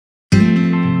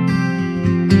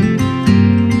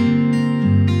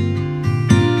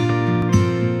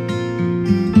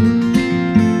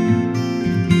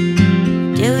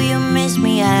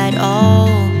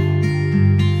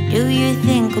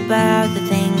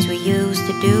things we used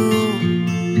to do.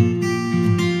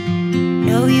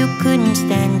 No, you couldn't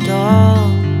stand tall,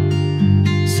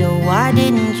 so why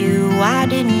didn't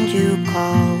you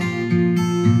call?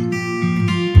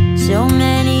 So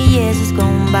many years has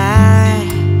gone by,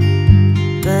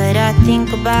 but I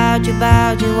think about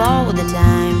you all the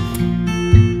time.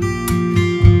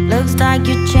 Looks like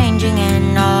you're changing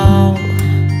and all,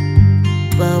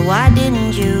 but why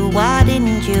didn't you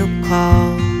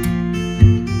call?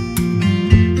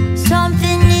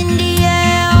 Something in the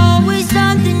air, always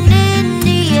something in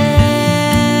the air.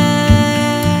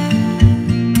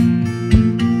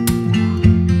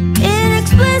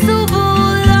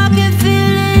 Inexplicable, I can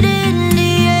feel it in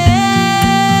the air.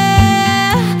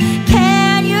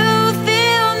 Can you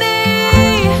feel me?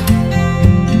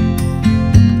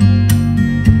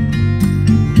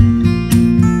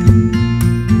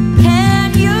 Can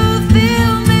you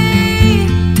feel me?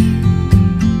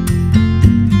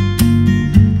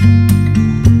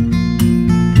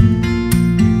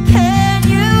 Can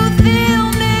you feel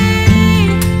me?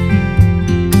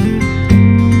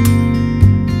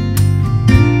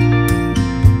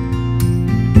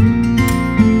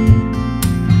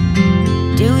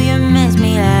 Do you miss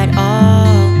me at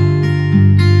all?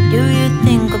 Do you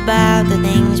think about the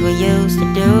things we used to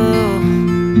do?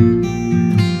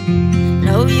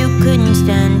 No, you couldn't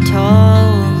stand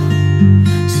tall,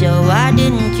 so why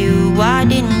didn't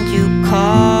you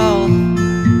call?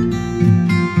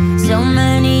 So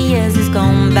many years has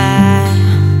gone by,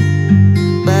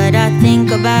 but I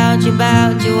think about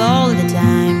you all the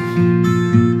time.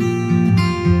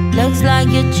 Looks like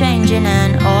you're changing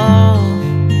and all,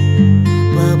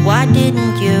 but why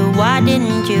didn't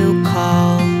you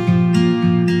call?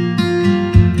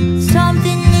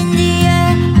 Something in the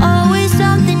air, always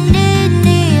something in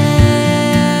the air.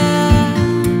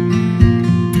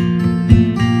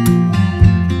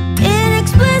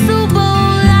 Inexplicable,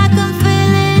 I can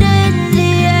feel it in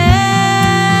the air.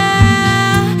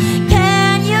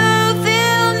 Can you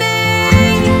feel me?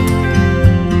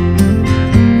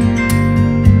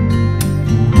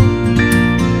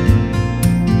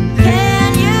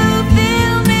 Can you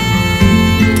feel me?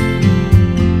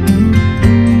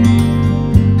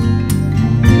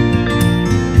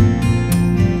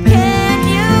 Can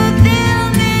you feel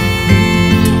me?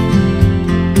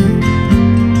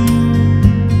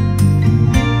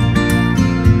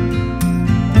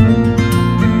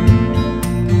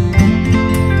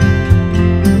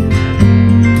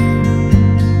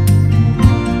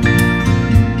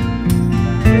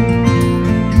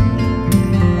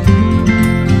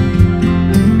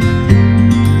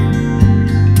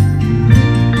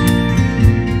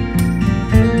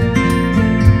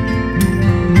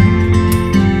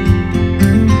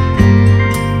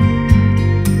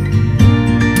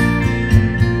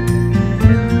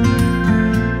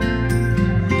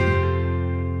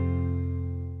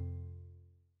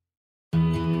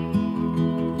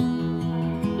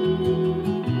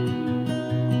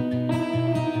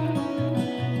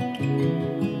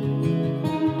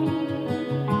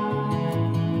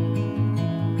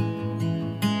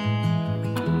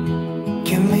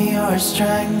 Give me your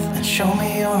strength and show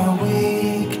me your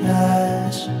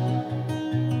weakness.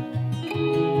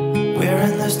 We're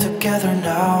in this together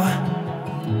now.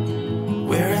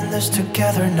 We're in this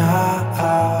together now.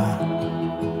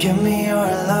 Give me your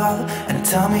love and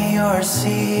tell me your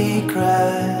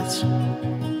secrets.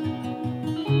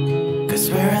 'Cause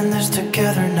we're in this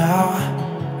together now.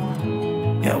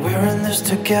 Yeah, we're in this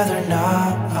together now.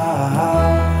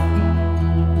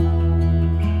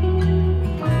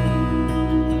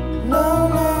 No,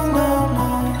 no, no, no.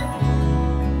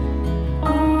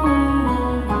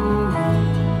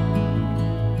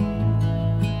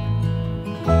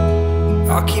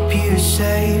 I'll keep you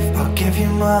safe, I'll give you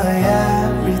my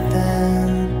everything.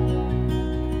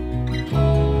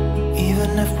 Even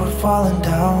if we're falling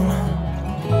down,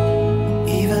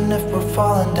 even if we're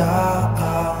falling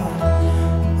down,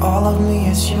 all of me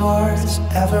is yours,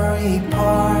 every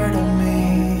part of me.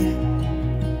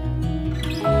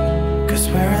 'Cause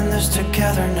we're in this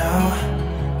together now.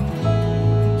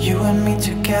 You and me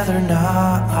together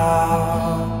now.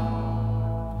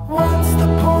 What's the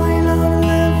point of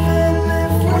living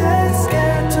if we're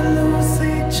scared to lose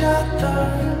each other?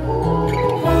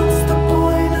 What's the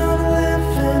point of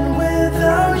living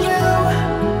without you?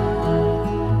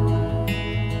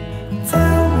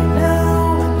 Tell me now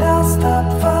and I'll stop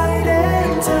fighting.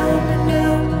 Tell me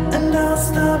now and I'll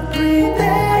stop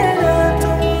breathing. I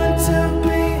don't want to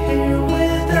be here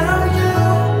without you.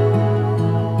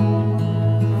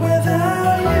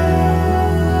 Without you.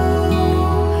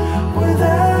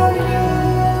 Without you.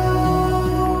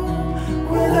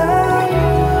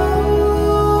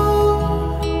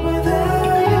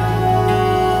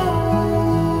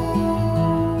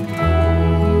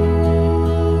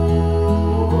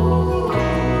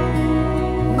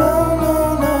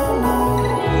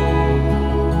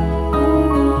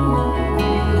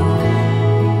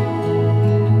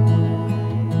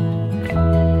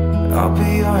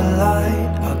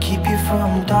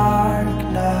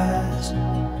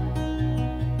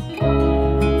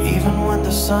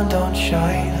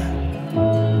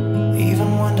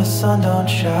 sun don't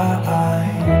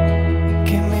shine.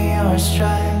 Give me your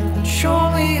strength and show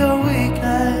me your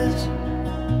weakness,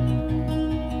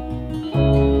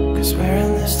 'cause we're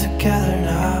in this together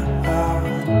now.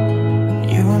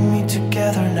 You and me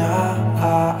together now.